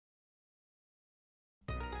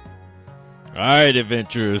Alright,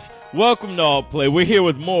 adventurers. Welcome to All Play. We're here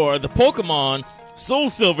with more of the Pokemon Soul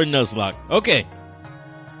Silver Nuzlocke. Okay.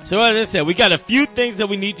 So as I said, we got a few things that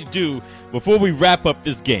we need to do before we wrap up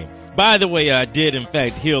this game. By the way, I did in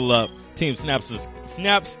fact heal up Team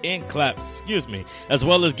Snaps and Claps, as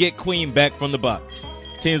well as get Queen back from the box.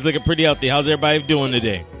 Team's looking pretty healthy. How's everybody doing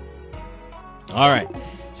today? Alright.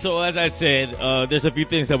 So as I said, there's a few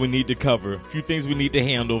things that we need to cover, a few things we need to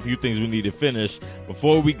handle, a few things we need to finish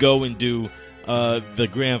before we go and do the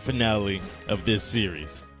grand finale of this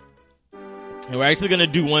series. And we're actually going to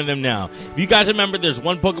do one of them now. If you guys remember, there's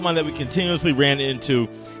one Pokemon that we continuously ran into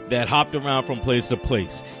that hopped around from place to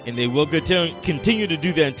place. And they will continue to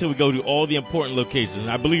do that until we go to all the important locations. And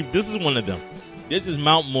I believe this is one of them. This is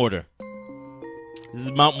Mount Mortar.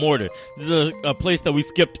 This is a place that we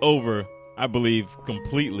skipped over, I believe,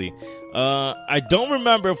 completely. I don't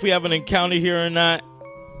remember if we have an encounter here or not.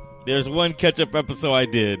 There's one catch-up episode I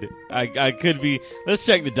did. I could be... Let's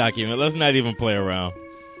check the document. Let's not even play around.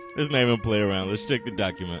 Let's check the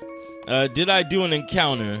document. Did I do an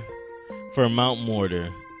encounter for Mount Mortar?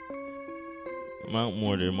 Mount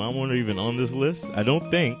Mortar even on this list? I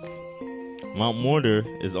don't think Mount Mortar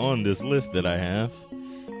is on this list that I have.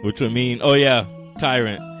 Which would mean... Oh, yeah.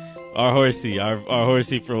 Tyrant. Our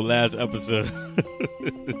horsey for last episode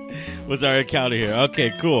was our encounter here.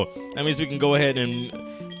 Okay, cool. That means we can go ahead and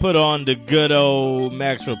put on the good old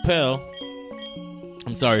Max Repel.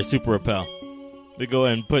 I'm sorry, Super Repel. We go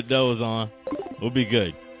ahead and put those on. We'll be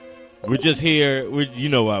good. We're just here. You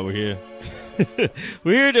know why we're here.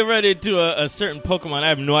 We're here to run into a certain Pokemon. I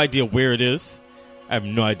have no idea where it is.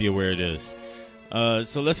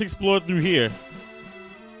 So let's explore through here.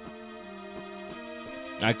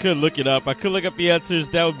 I could look it up. I could look up the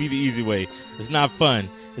answers. That would be the easy way. It's not fun.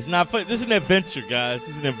 This is an adventure, guys. This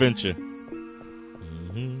is an adventure.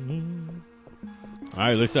 All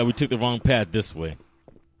right, looks like we took the wrong path this way.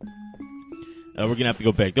 We're going to have to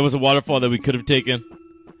go back. There was a waterfall that we could have taken.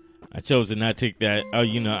 I chose to not take that.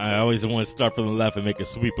 I always want to start from the left and make a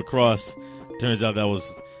sweep across. Turns out that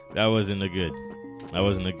wasn't a good.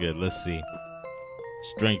 Let's see.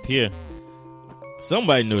 Strength here.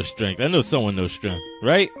 Somebody knows strength. I know someone knows strength,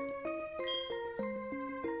 right?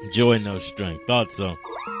 Joy knows strength. Thought so.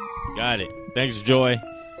 Got it. Thanks, Joy.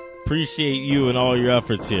 Appreciate you and all your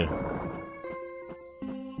efforts here.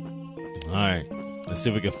 Alright. Let's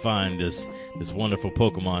see if we can find this wonderful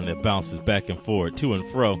Pokemon that bounces back and forth, to and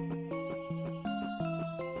fro.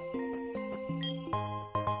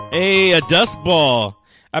 Hey, a Dust Ball.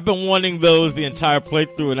 I've been wanting those the entire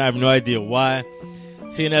playthrough, and I have no idea why.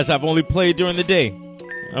 Seeing as I've only played during the day.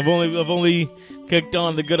 I've only kicked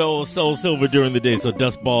on the good old Soul Silver during the day, so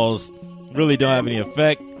Dust Balls really don't have any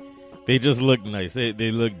effect. They just look nice. They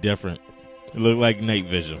look different. They look like night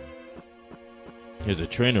vision. There's a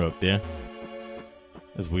trainer up there.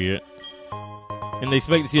 That's weird. And they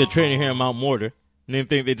expect to see a trainer here in Mount Mortar. And they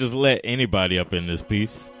think they just let anybody up in this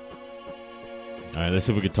piece. Alright, let's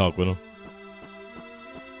see if we can talk with him.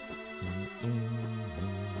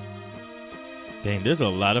 Dang, there's a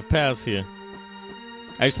lot of paths here.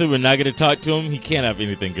 Actually, we're not going to talk to him. He can't have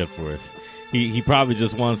anything good for us. He probably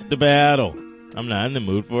just wants to battle. I'm not in the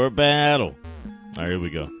mood for a battle. All right, here we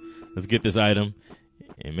go. Let's get this item,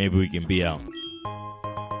 and maybe we can be out.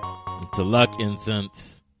 It's a luck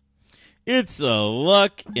incense.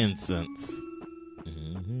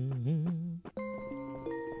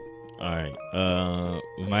 All right.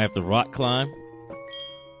 We might have to rock climb.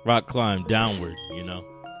 Rock climb downward,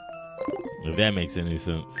 if that makes any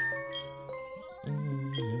sense.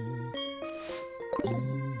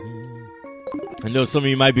 I know some of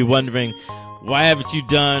you might be wondering, why haven't you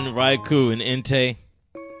done Raikou and Entei?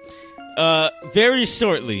 Very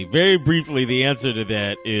shortly, very briefly, the answer to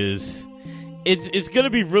that is it's going to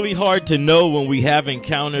be really hard to know when we have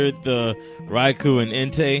encountered the Raikou and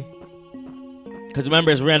Entei. Because remember,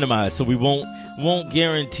 it's randomized, so we we're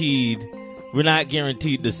not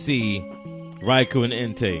guaranteed to see Raikou and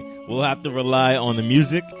Entei. We'll have to rely on the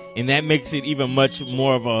music, and that makes it even much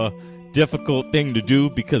more of a difficult thing to do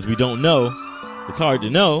because we don't know. It's hard to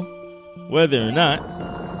know whether or not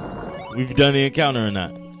we've done the encounter or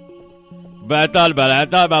not. But I thought about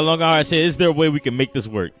it. Long and hard. I said, is there a way we can make this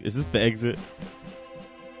work? Is this the exit?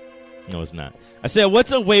 No, it's not. I said,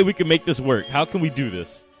 what's a way we can make this work? How can we do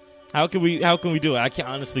this? How can we do it? I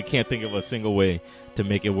honestly can't think of a single way to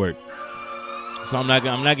make it work. So I'm not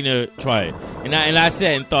gonna try it. And I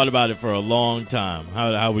sat and thought about it for a long time.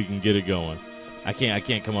 How we can get it going. I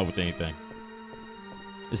can't come up with anything.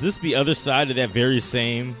 Is this the other side of that very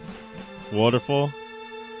same waterfall?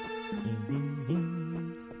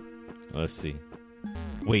 Let's see.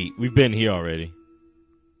 Wait, we've been here already.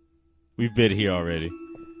 We've been here already.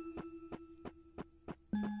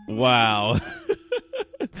 Wow.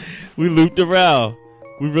 We looped around.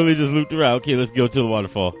 We really just looped around. Okay, let's go to the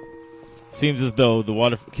waterfall. Seems as though the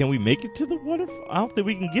water... Can we make it to the waterfall? I don't think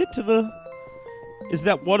we can get to the... Is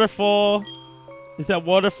that waterfall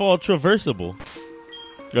traversable?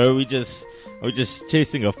 Or are we just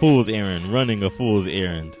chasing a fool's errand, running a fool's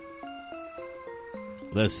errand?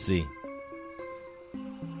 Let's see.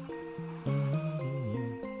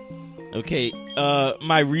 Okay,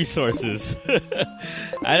 my resources.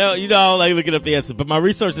 I don't like looking up the answer, but my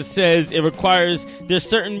resources says there's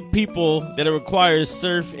certain people that it requires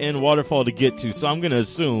surf and waterfall to get to, so I'm gonna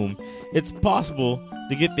assume it's possible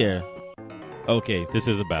to get there. Okay, this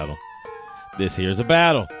is a battle. This here's a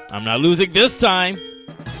battle. I'm not losing this time.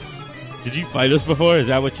 Did you fight us before? Is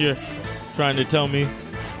that what you're trying to tell me?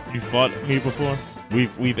 You fought me before?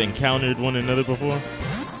 We've encountered one another before?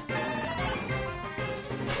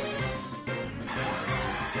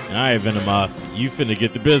 Alright, Venomoth. You finna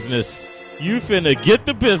get the business. You finna get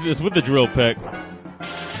the business with the drill peck.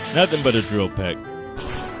 Nothing but a drill peck.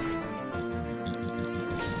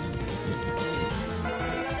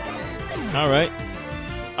 Alright.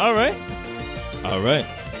 Alright. Alright.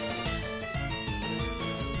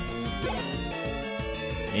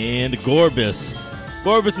 And Gorbis.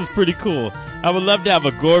 Gorbis is pretty cool. I would love to have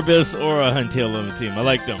a Gorbis or a Huntail on the team. I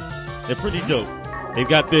like them. They're pretty dope. They've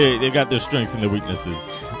got their strengths and their weaknesses.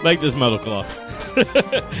 Like this Metal Claw.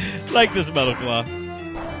 Like this Metal Claw.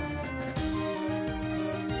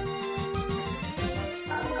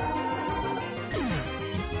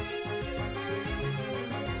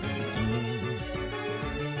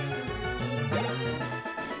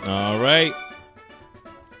 All right.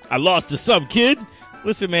 I lost to some kid.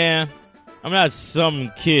 Listen, man. I'm not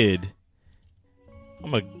some kid.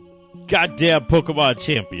 I'm a goddamn Pokemon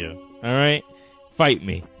champion. All right? Fight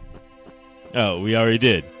me. Oh, we already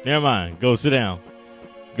did. Never mind. Go sit down.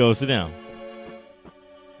 Go sit down.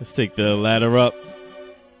 Let's take the ladder up.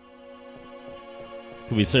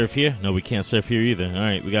 Can we surf here? No, we can't surf here either. All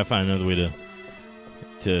right, we got to find another way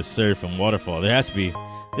to surf and waterfall. There has to be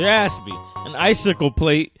an icicle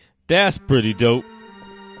plate. That's pretty dope.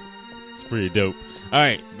 It's pretty dope. All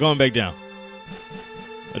right, going back down.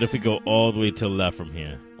 What if we go all the way to the left from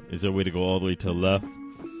here? Is there a way to go all the way to the left?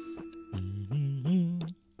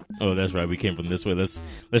 Oh, that's right. We came from this way. Let's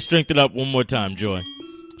strengthen it up one more time, Joy.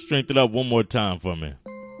 Strengthen it up one more time for me.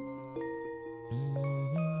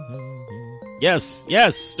 Yes,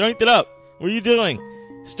 yes. Strengthen it up. What are you doing?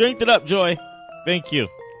 Strengthen it up, Joy. Thank you.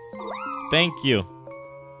 Thank you.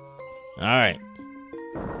 All right.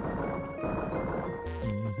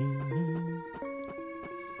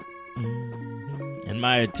 In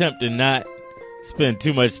my attempt to not spend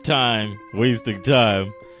too much time wasting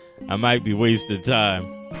time, I might be wasting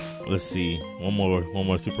time. Let's see. One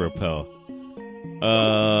more super repel.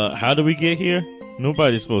 How do we get here?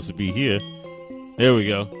 Nobody's supposed to be here. There we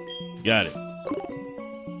go. Got it.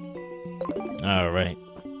 All right.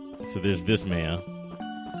 So there's this man.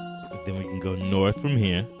 Then we can go north from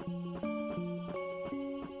here.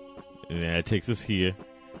 And that takes us here.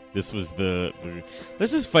 This was the...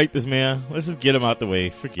 Let's just fight this man. Let's just get him out the way.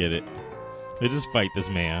 Forget it. Let's just fight this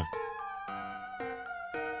man.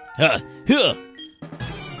 Huh. Huh.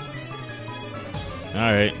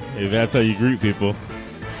 Alright, if that's how you greet people.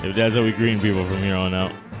 If that's how we greet people from here on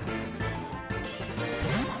out.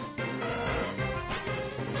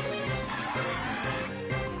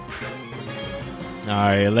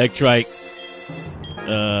 Alright, Electrike.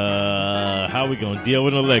 How we gonna deal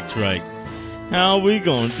with an Electrike? How we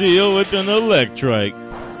gonna deal with an Electrike?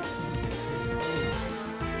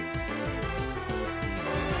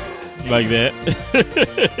 Like that.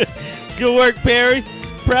 Good work, Perry.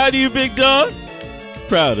 Proud of you, big dog.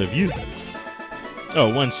 Proud of you.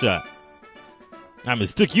 Oh, one shot. I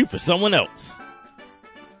mistook you for someone else.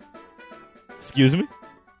 Excuse me?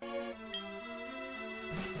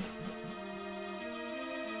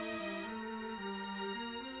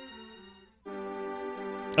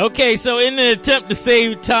 Okay, so in an attempt to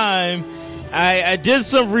save time, I did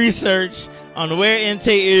some research on where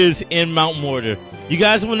Entei is in Mount Mortar. You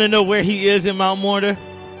guys want to know where he is in Mount Mortar?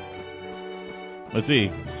 Let's see.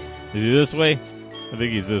 Is he this way? I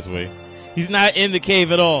think he's this way. He's not in the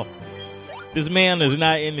cave at all. This man is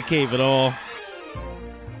not in the cave at all.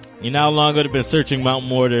 You know how long I would have been searching Mount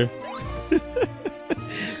Mortar?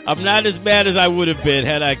 I'm not as bad as I would have been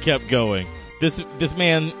had I kept going. This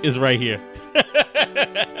man is right here.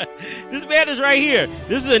 This man is right here.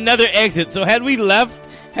 This is another exit. So had we left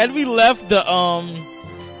the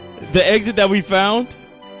exit that we found,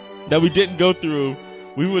 that we didn't go through,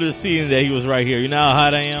 we would have seen that he was right here. You know how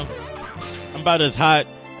hot I am? I'm about as hot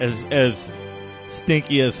as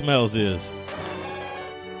stinky as smells is.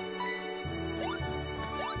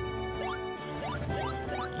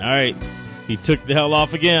 Alright, he took the hell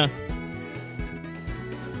off again.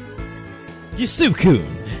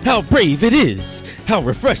 Suicune, how brave it is, how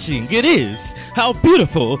refreshing it is, how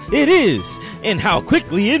beautiful it is, and how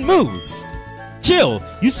quickly it moves. Chill,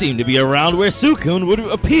 you seem to be around where Suicune would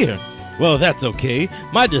appear. Well, that's okay.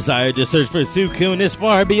 My desire to search for Suicune is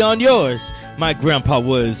far beyond yours. My grandpa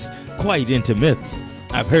was quite into myths.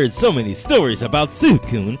 I've heard so many stories about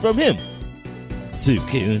Suicune from him.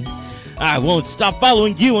 Suicune, I won't stop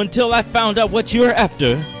following you until I found out what you're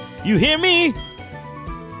after. You hear me?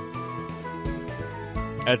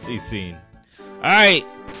 That's a scene. Alright.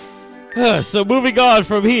 So moving on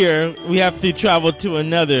from here, we have to travel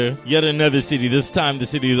to yet another city. This time the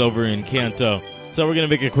city is over in Kanto. So we're going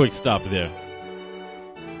to make a quick stop there.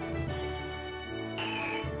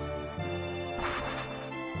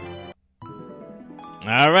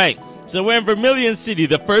 Alright. So we're in Vermilion City,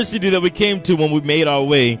 the first city that we came to when we made our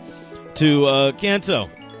way to Kanto.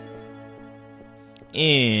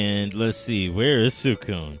 And let's see, where is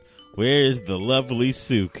Suicune? Where is the lovely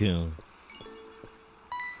Suicune?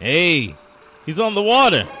 Hey, he's on the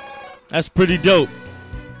water. That's pretty dope.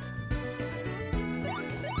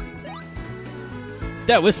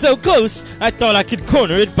 That was so close, I thought I could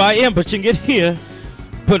corner it by ambushing it here.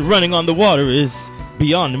 But running on the water is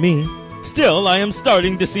beyond me. Still, I am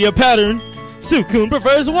starting to see a pattern. Suicune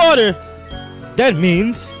prefers water. That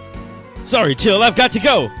means... Sorry, Chill, I've got to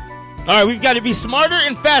go. Alright, we've got to be smarter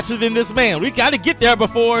and faster than this man. We've got to get there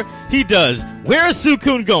before he does. Where is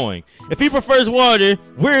Suicune going? If he prefers water,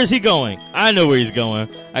 where is he going? I know where he's going.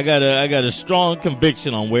 I got a strong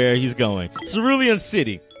conviction on where he's going. Cerulean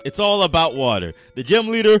City. It's all about water. The gym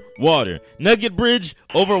leader, water. Nugget Bridge,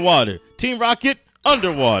 over water. Team Rocket,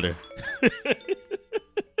 underwater.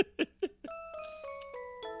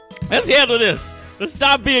 Let's handle this. Let's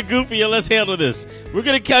stop being goofy and let's handle this. We're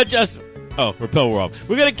going to catch us... Oh, Repel World.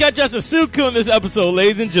 We're going to catch us a Suicune this episode,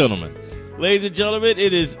 ladies and gentlemen. Ladies and gentlemen,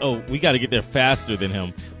 it is... Oh, we got to get there faster than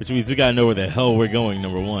him, which means we got to know where the hell we're going,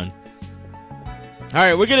 number one. All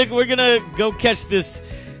right, we're gonna go catch this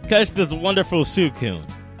wonderful Suicune.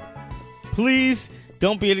 Please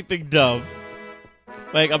don't be anything dumb.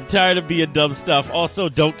 Like, I'm tired of being dumb stuff. Also,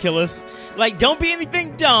 don't kill us. Like, don't be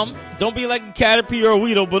anything dumb. Don't be like a Caterpie or a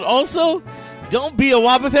Weedle, but also, don't be a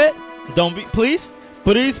Wobbuffet. Don't be, please,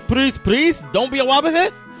 don't be a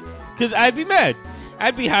Wobbuffet. Because I'd be mad.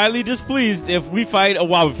 I'd be highly displeased if we fight a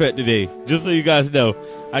Wobbuffet today. Just so you guys know.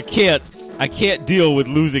 I can't deal with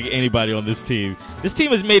losing anybody on this team. This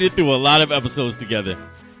team has made it through a lot of episodes together.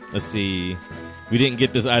 Let's see. We didn't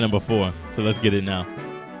get this item before, so let's get it now.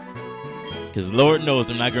 Because Lord knows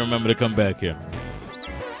I'm not going to remember to come back here.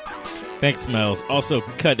 Thanks, Smells. Also,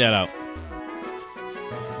 cut that out.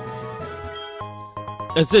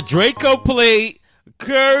 It's a Draco plate.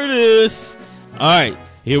 Curtis. All right,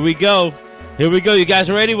 here we go. Here we go. You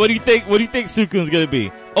guys ready? What do you think? What do you think Suicune's going to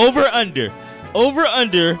be? Over, under. Over,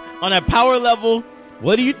 under on a power level.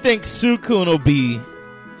 What do you think Suicune will be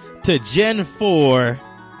to Gen 4?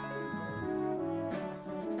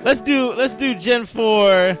 Let's do Gen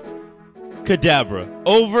 4 Kadabra.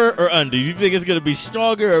 Over or under? Do you think it's going to be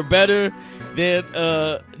stronger or better than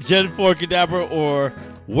Gen 4 Kadabra, or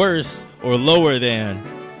worse or lower than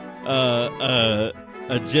a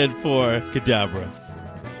Gen 4 Kadabra?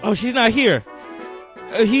 Oh, she's not here.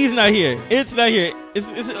 He's not here. It's not here.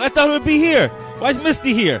 I thought it would be here. Why is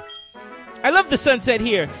Misty here? I love the sunset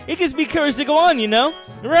here. It gives me courage to go on, you know?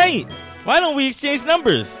 Right. Why don't we exchange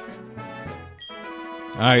numbers?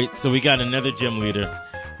 Alright, so we got another gym leader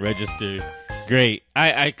registered. Great.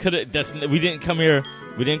 I could have... We didn't come here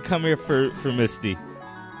for Misty.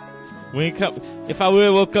 We didn't come... If I would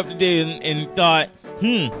have woke up today and thought,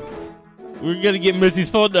 we're going to get Misty's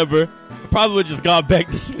phone number, I probably would have just gone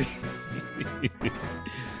back to sleep.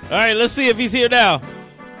 Alright, let's see if he's here now.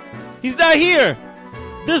 He's not here.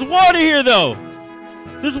 There's water here, though.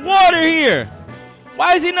 There's water here.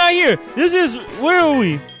 Why is he not here? This is... Where are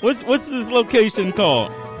we? What's this location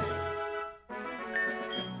called?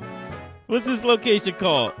 What's this location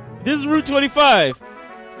called? This is Route 25.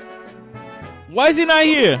 Why is he not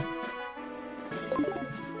here?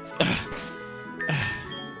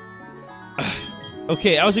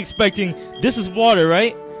 Okay, I was expecting... This is water,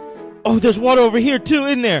 right? Oh, there's water over here, too,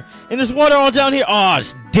 in there. And there's water all down here. Oh,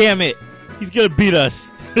 damn it. He's going to beat us.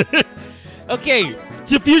 Okay,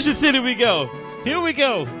 to Fuchsia City we go. Here we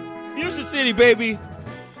go. Fuchsia City, baby.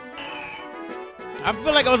 I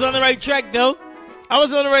feel like I was on the right track, though. I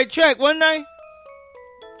was on the right track, wasn't I?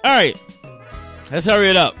 All right. Let's hurry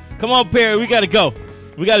it up. Come on, Perry. We gotta go.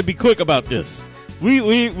 We gotta be quick about this.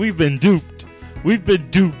 We've been duped. We've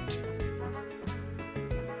been duped.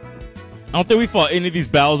 I don't think we fought any of these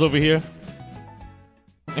battles over here.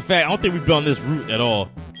 In fact, I don't think we've been on this route at all.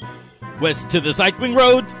 West to the cycling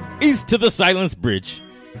road, east to the silence bridge.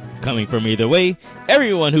 Coming from either way,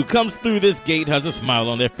 everyone who comes through this gate has a smile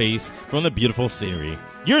on their face from the beautiful scenery.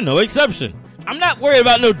 You're no exception. I'm not worried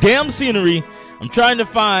about no damn scenery. I'm trying to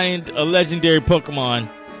find a legendary Pokemon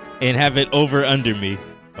and have it over under me.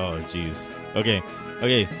 Oh, jeez.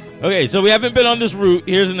 Okay, so we haven't been on this route.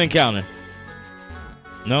 Here's an encounter.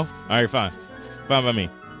 No? Alright, fine. Fine by me.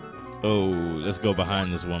 Oh, let's go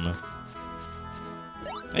behind this woman.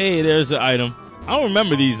 Hey, there's the item. I don't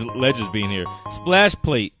remember these ledges being here. Splash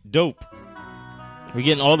plate. Dope. We're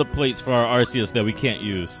getting all the plates for our Arceus that we can't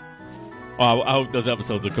use. Oh, I hope those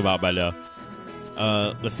episodes will come out by now.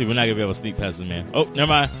 Let's see. We're not going to be able to sneak past this man. Oh,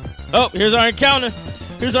 never mind. Oh, here's our encounter.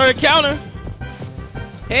 Here's our encounter.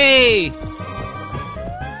 Hey.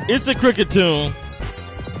 It's a Cricketune.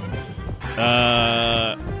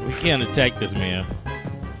 We can't attack this man.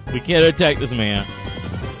 We can't attack this man.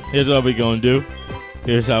 Here's what we gonna do.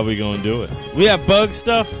 Here's how we gonna do it. We have bug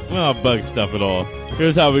stuff? We don't have bug stuff at all.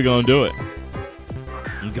 Here's how we gonna do it.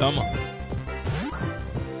 Come on.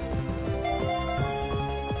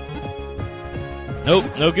 Nope,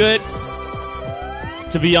 no good.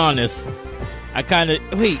 To be honest, I kind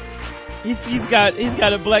of wait. He's got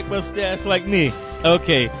a black mustache like me.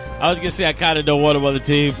 Okay, I was gonna say I kind of don't want him on the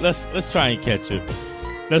team. Let's try and catch him.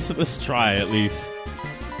 Let's try at least.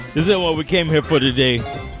 This isn't what we came here for today,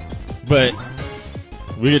 but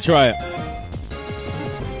we can try it.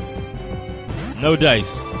 No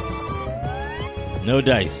dice. No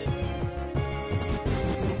dice.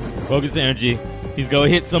 Focus energy. He's gonna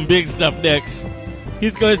hit some big stuff next.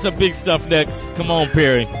 He's gonna hit some big stuff next. Come on,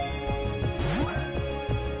 Perry.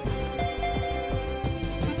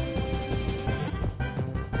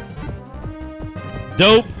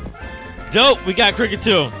 Dope. Dope. We got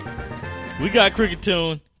Cricketune. We got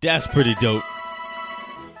Cricketune. That's pretty dope.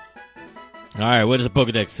 All right, what does the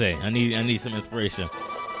Pokedex say? I need some inspiration.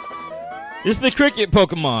 It's the cricket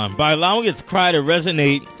Pokemon. By allowing its cry to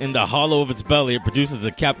resonate in the hollow of its belly, it produces a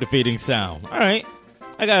captivating sound. All right,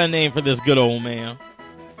 I got a name for this good old man.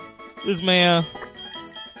 This man.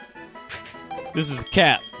 This is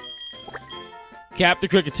Cap. Cap the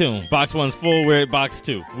Cricketune. Box 1's full. We're at box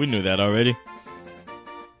 2. We knew that already.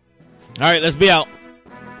 All right, let's be out.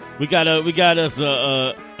 We got us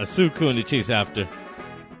a Suicune to chase after.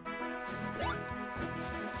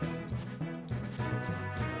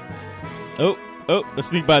 Oh, let's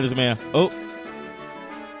sneak by this man. Oh,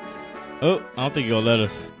 I don't think he'll let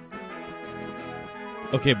us.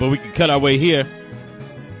 Okay, but we can cut our way here.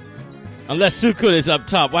 Unless Suicune is up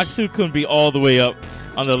top. Watch Suicune be all the way up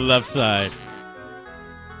on the left side.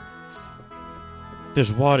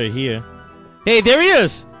 There's water here. Hey, there he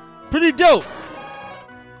is. Pretty dope.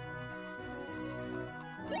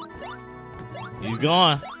 He's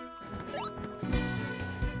gone.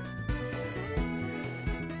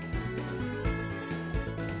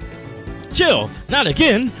 Chill, not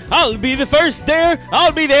again. I'll be the first there.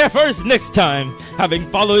 I'll be there first next time. Having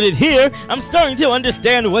followed it here, I'm starting to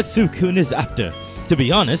understand what Suicune is after. To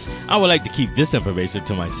be honest, I would like to keep this information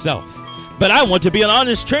to myself. But I want to be an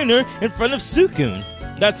honest trainer in front of Suicune.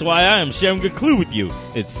 That's why I am sharing a clue with you.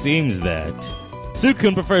 It seems that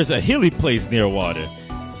Suicune prefers a hilly place near water,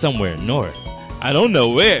 somewhere north. I don't know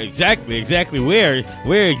where exactly where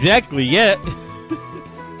exactly yet.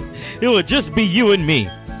 It will just be you and me.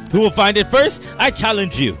 Who will find it first? I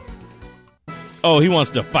challenge you. Oh, he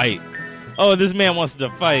wants to fight. Oh, this man wants to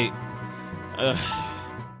fight. All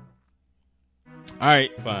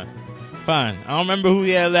right, fine. I don't remember who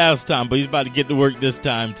he had last time, but he's about to get to work this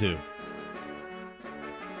time too.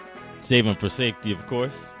 Save him for safety, of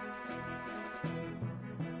course.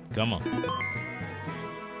 Come on.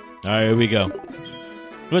 All right, here we go.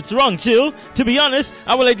 What's wrong, Chill? To be honest,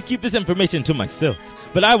 I would like to keep this information to myself.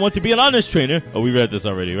 But I want to be an honest trainer. Oh, we read this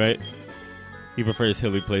already, right? He prefers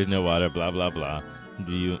hilly plays near water, blah, blah, blah.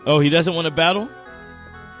 Oh, he doesn't want to battle?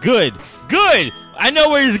 Good. I know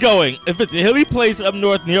where he's going. If it's a hilly place up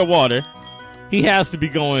north near water, he has to be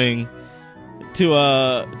going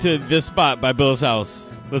to this spot by Bill's house.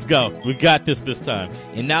 Let's go. We got this time.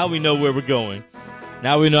 And now we know where we're going.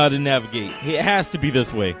 Now we know how to navigate. It has to be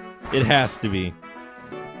this way. It has to be.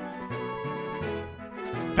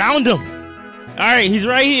 Found him. All right, he's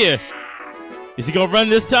right here. Is he going to run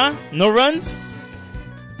this time? No runs?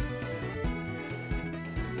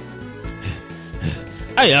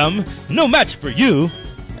 I am no match for you,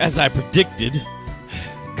 as I predicted.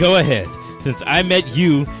 Go ahead. Since I met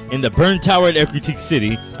you in the burn tower at Ekritik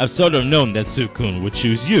City, I've sort of known that Suicune would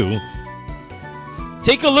choose you.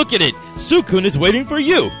 Take a look at it. Suicune is waiting for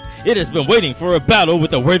you. It has been waiting for a battle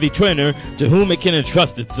with a worthy trainer to whom it can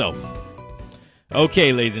entrust itself.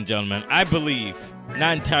 Okay, ladies and gentlemen, I believe,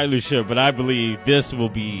 not entirely sure, but I believe this will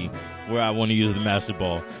be where I want to use the Master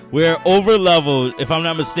Ball. We're over-leveled. If I'm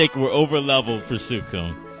not mistaken, we're over-leveled for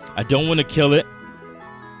Suicune. I don't want to kill it.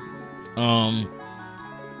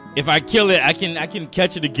 If I kill it, I can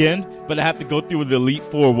catch it again, but I have to go through with the Elite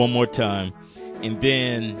Four one more time, and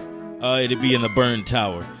then it'll be in the Burn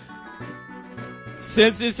Tower.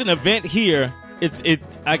 Since it's an event here,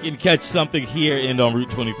 I can catch something here and on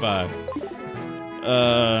Route 25.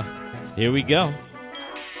 Here we go.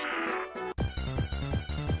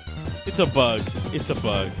 It's a bug. It's a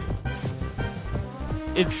bug.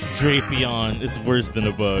 It's Drapion. It's worse than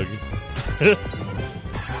a bug.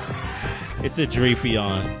 It's a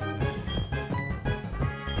Drapion.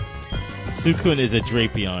 Suicune is a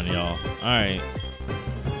Drapion, y'all. Alright.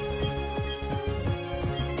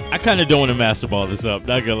 I kind of don't want to Master Ball this up.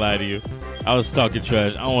 Not gonna lie to you. I was talking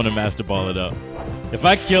trash. I don't want to Master Ball it up. If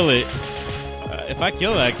I kill it,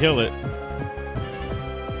 I kill it.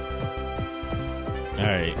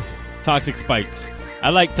 Alright. Toxic Spikes. I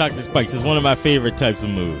like Toxic Spikes. It's one of my favorite types of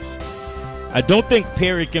moves. I don't think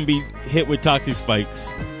Perry can be hit with Toxic Spikes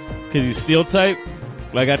because he's Steel type.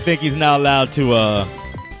 Like, I think he's not allowed to,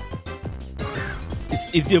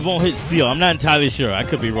 it won't hit Steel. I'm not entirely sure. I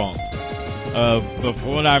could be wrong. But from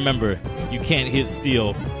what I remember, you can't hit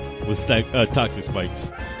Steel with Toxic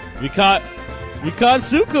Spikes. We caught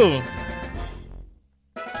Suicune.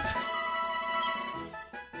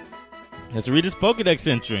 Let's read his Pokedex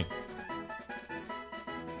entry.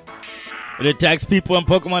 It attacks people and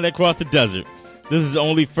Pokemon that cross the desert. This has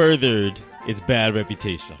only furthered its bad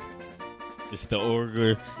reputation. It's the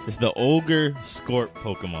Ogre Scorp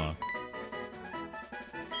Pokemon.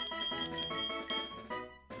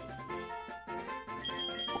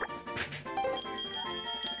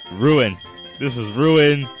 Ruin. This is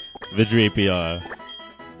Ruin the Drapion.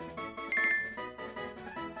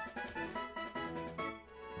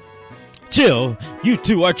 Chill, you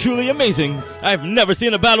two are truly amazing. I've never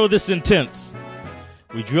seen a battle this intense.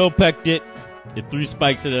 We drill pecked it. It threw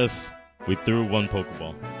spikes at us. We threw one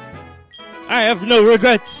Pokeball. I have no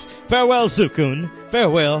regrets. Farewell, Suicune.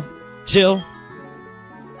 Farewell. Chill.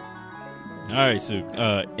 Alright,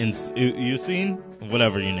 you seen?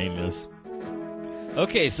 Whatever your name is.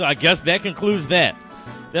 Okay, so I guess that concludes that.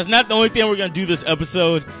 That's not the only thing we're going to do this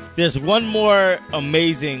episode. There's one more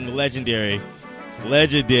amazing legendary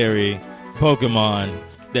Pokemon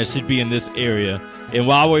that should be in this area. And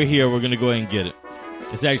while we're here, we're going to go ahead and get it.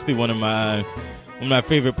 It's actually one of my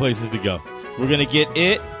favorite places to go. We're going to get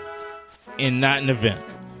it and not an event.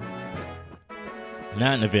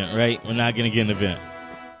 Not an event, right? We're not going to get an event.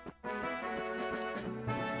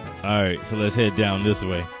 Alright, so let's head down this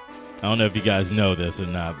way. I don't know if you guys know this or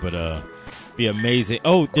not, but be amazing.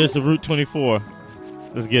 Oh, there's a Route 24.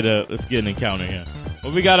 Let's get an encounter here.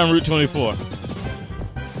 What we got on Route 24?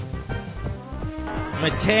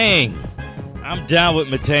 Matang. I'm down with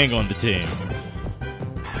Matang on the team.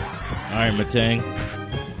 Alright, Matang.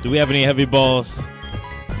 Do we have any heavy balls?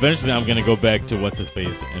 Eventually I'm gonna go back to what's his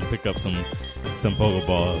face and pick up some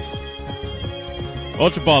Pokeballs.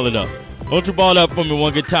 Ultra Ball it up. Ultra Ball it up for me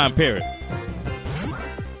one good time, Parrot.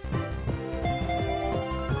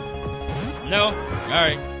 No?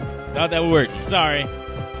 Alright. Thought that would work. Sorry.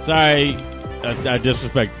 I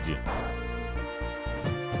disrespected you.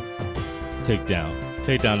 Takedown.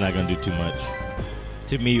 Takedown not gonna do too much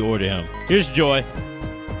to me or to him. Here's Joy.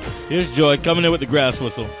 Here's Joy coming in with the grass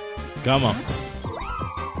whistle. Come on.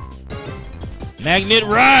 Magnet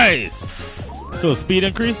Rise! So speed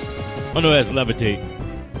increase? Oh no, it has levitate.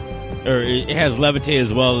 Or it has levitate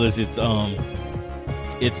as well as its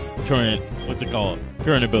current, what's it called?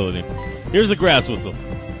 Current ability. Here's the grass whistle.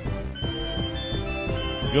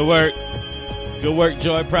 Good work. Good work,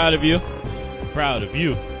 Joy. Proud of you. Proud of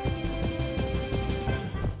you.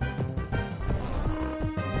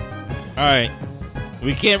 Alright.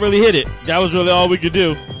 We can't really hit it. That was really all we could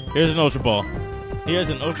do. Here's an Ultra Ball. Here's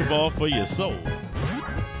an Ultra Ball for your soul.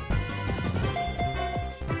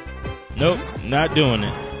 Nope, not doing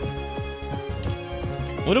it.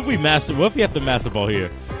 What if we have to Master Ball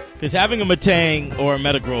here? Because having a Matang or a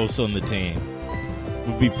Metagross on the team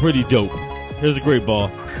would be pretty dope. Here's a Great Ball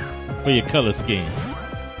for your color scheme.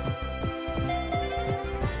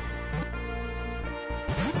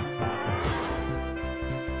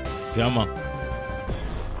 Come on.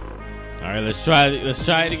 Alright, let's try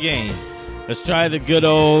it again. Let's try the good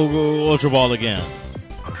old Ultra Ball again.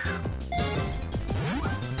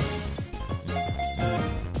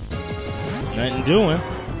 Nothing doing.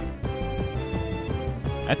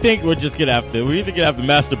 I think we're just gonna have to. We either gonna have the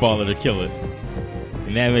Master Baller to kill it,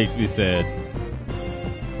 and that makes me sad.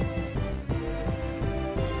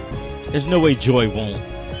 There's no way Joy won't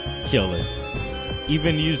kill it.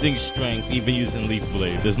 Even using Strength, even using Leaf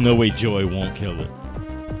Blade, there's no way Joy won't kill it.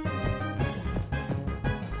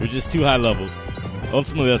 We're just too high level.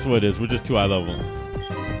 Ultimately, that's what it is. We're just too high level.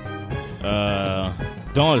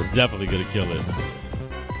 Dawn is definitely gonna kill it.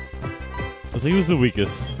 Let's see who's the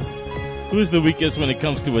weakest. Who's the weakest when it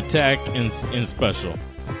comes to attack and special?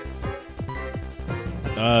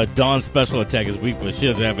 Dawn's special attack is weak, but she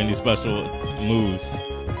doesn't have any special moves.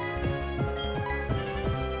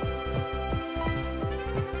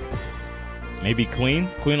 Maybe Queen?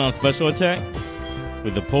 Queen on special attack?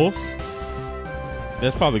 With the pulse?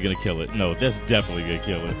 That's probably going to kill it. No, that's definitely going to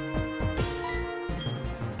kill it.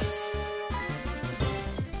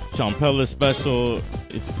 Champella's special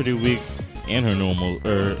is pretty weak. And her normal,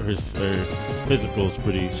 her physical is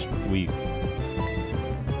pretty weak.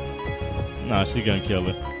 Nah, she's going to kill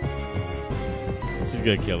it. She's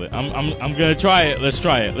going to kill it. I'm going to try it. Let's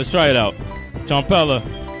try it. Let's try it out. Champella,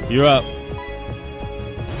 you're up.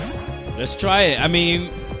 Let's try it. I mean,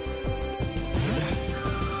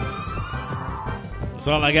 that's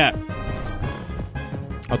all I got.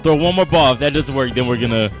 I'll throw one more ball. If that doesn't work, then we're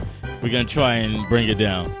gonna try and bring it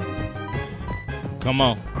down. Come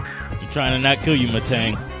on. I'm trying to not kill you,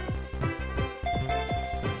 Matang.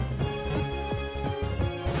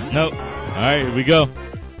 Nope. All right, here we go.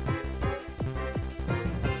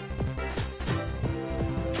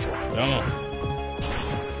 Come on.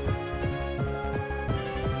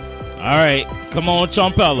 All right, come on,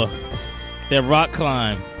 Champella. That rock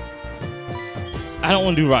climb. I don't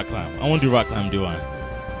want to do rock climb. I want to do rock climb, do I?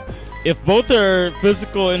 If both her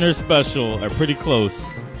physical and her special are pretty close.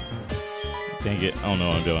 Dang it. I don't know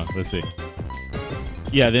what I'm doing. Let's see.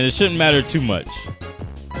 Yeah, then it shouldn't matter too much.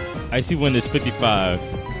 Icy Wind is 55.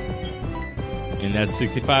 And that's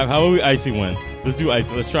 65. How about we Icy Wind? Let's do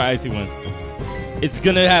Icy. Let's try Icy Wind. It's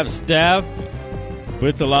going to have stab, but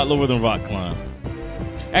it's a lot lower than rock climb.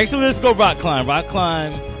 Actually, let's go rock climb. Rock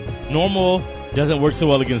climb, normal, doesn't work so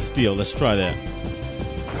well against steel. Let's try that.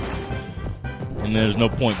 And there's no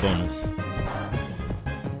point bonus.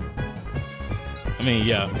 I mean,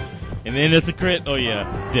 yeah. And then it's a crit. Oh, yeah.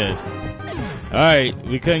 Dead. All right.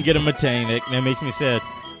 We couldn't get a Matang. That makes me sad.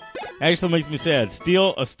 Actually makes me sad.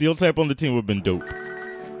 A steel type on the team would have been dope. All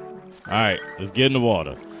right. Let's get in the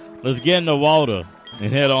water. Let's get in the water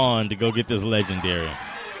and head on to go get this legendary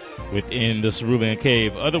within the Cerulean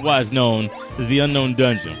Cave, otherwise known as the Unknown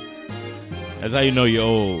Dungeon. That's how you know you're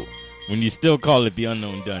old, when you still call it the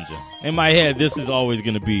Unknown Dungeon. In my head, this is always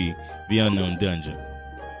going to be the Unknown Dungeon.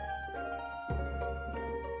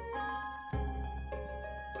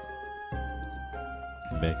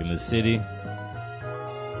 Back in the city.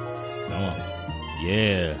 Come on.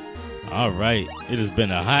 Yeah. All right. It has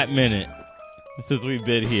been a hot minute since we've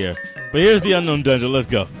been here. But here's the Unknown Dungeon. Let's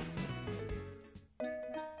go.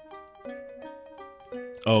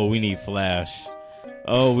 Oh, we need Flash.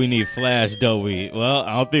 Oh, we need Flash, don't we? Well,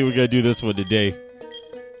 I don't think we're going to do this one today.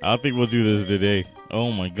 I don't think we'll do this today.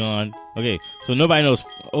 Oh, my God. Okay, so nobody knows.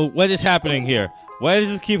 Oh, what is happening here? Why does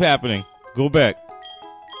this keep happening? Go back.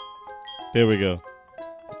 There we go.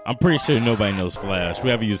 I'm pretty sure nobody knows Flash. We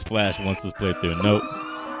haven't used Flash once this playthrough. Nope.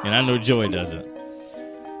 And I know Joy doesn't.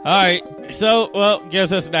 All right. So, well, guess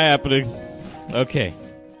that's not happening. Okay.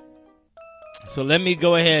 So let me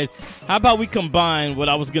go ahead. How about we combine what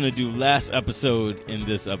I was going to do last episode in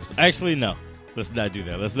this episode? Actually, no. Let's not do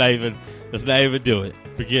that. Let's not even do it.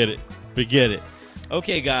 Forget it.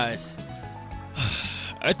 Okay, guys.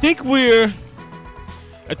 I think we're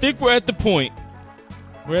at the point.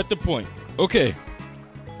 We're at the point. Okay.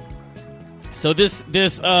 So this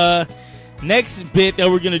next bit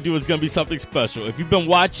that we're going to do is going to be something special. If you've been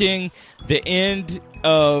watching the end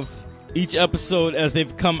of each episode as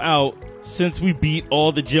they've come out, since we beat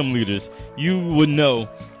all the gym leaders, you would know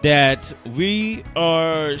that we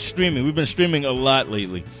are streaming. We've been streaming a lot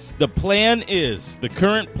lately. The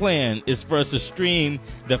current plan is for us to stream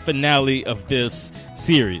the finale of this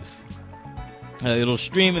series. It'll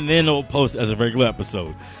stream and then it'll post as a regular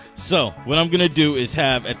episode. So what I'm going to do is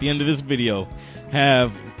have, at the end of this video,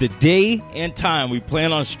 have the day and time we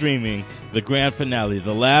plan on streaming the grand finale,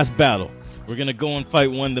 the last battle. We're going to go and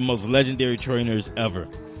fight one of the most legendary trainers ever.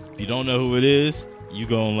 If you don't know who it is, you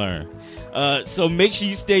go and learn. So make sure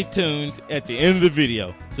you stay tuned at the end of the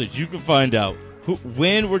video so that you can find out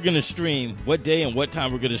when we're going to stream, what day and what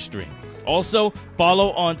time we're going to stream. Also,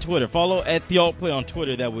 follow on Twitter. Follow at The Alt Play on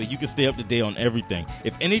Twitter. That way you can stay up to date on everything.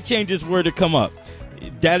 If any changes were to come up,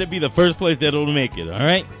 that'd be the first place that'll make it, all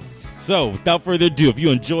right? So, without further ado, if you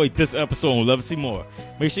enjoyed this episode and would love to see more,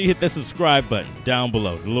 make sure you hit that subscribe button down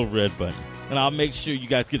below, the little red button. And I'll make sure you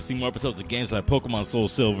guys get to see more episodes of games like Pokemon Soul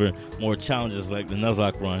Silver, more challenges like the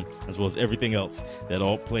Nuzlocke run, as well as everything else that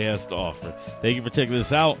Alt Play has to offer. Thank you for checking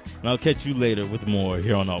this out, and I'll catch you later with more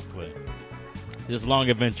here on Alt Play. This long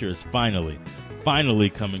adventure is finally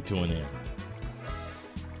coming to an end.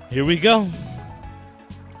 Here we go.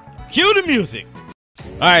 Cue the music.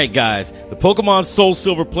 Alright guys, the Pokemon Soul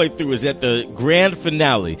Silver playthrough is at the grand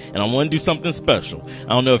finale, and I want to do something special. I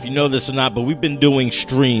don't know if you know this or not, but we've been doing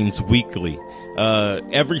streams weekly.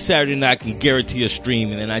 Every Saturday night I can guarantee a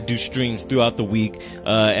stream, and then I do streams throughout the week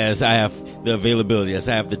as I have the availability, as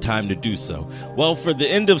I have the time to do so. Well, for the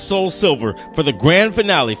end of Soul Silver, for the grand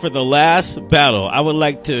finale, for the last battle, I would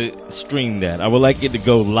like to stream that. I would like it to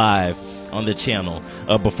go live on the channel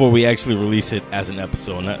before we actually release it as an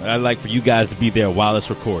episode. And I'd like for you guys to be there while it's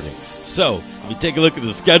recording. So, if you take a look at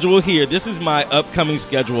the schedule here, this is my upcoming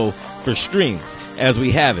schedule for streams as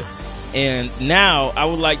we have it. And now I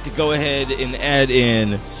would like to go ahead and add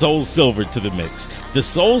in Soul Silver to the mix. The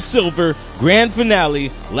Soul Silver grand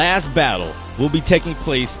finale last battle will be taking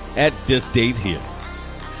place at this date here.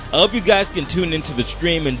 I hope you guys can tune into the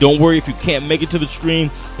stream, and don't worry if you can't make it to the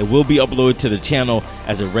stream. It will be uploaded to the channel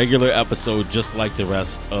as a regular episode, just like the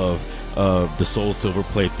rest of the Soul Silver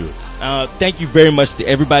playthrough. Thank you very much to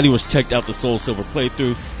everybody who has checked out the Soul Silver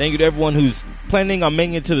playthrough. Thank you to everyone who's planning on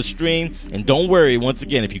making it to the stream. And don't worry, once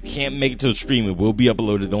again, if you can't make it to the stream, it will be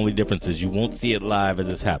uploaded. The only difference is you won't see it live as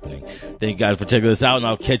it's happening. Thank you guys for checking this out, and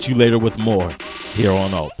I'll catch you later with more here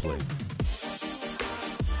on Alt Play.